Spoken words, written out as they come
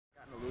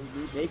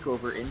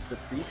makeover into the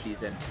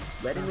preseason,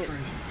 letting it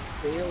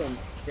scale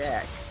and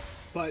stack.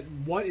 But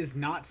what is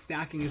not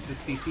stacking is the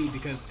CC,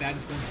 because that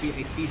is going to be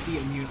a CC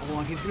immune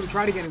along. He's going to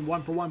try to get in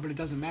 1-for-1, but it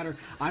doesn't matter.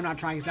 I'm not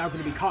trying. He's now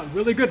going to be caught.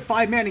 Really good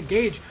 5-man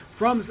engage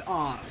from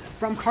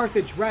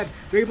Carthage Red.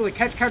 They're able to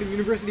catch County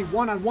University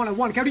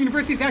one-on-one. County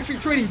University is actually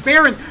trading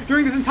Baron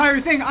during this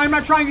entire thing. I'm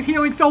not trying. He's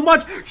healing so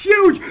much.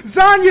 Huge.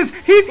 Zanya's.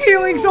 He's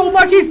healing so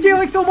much. He's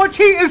dealing so much.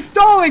 He is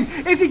stalling.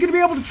 Is he going to be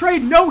able to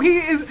trade? No, he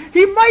is.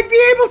 He might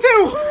be able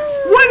to.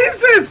 What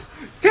is this?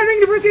 County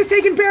University is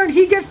taking Baron.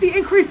 He gets the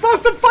increased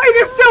boost. The fight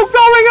is still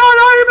going on.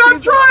 I am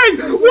not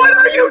trying. What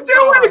are you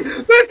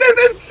doing? This is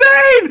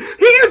insane.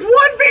 He is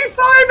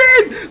 1v5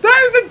 in. That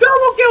is a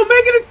double kill,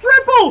 making it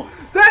triple.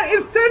 That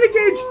is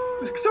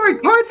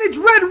Carthage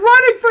Red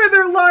running for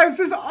their lives.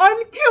 This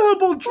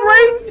unkillable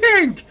drain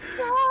tank.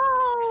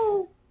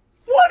 No.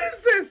 What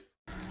is this?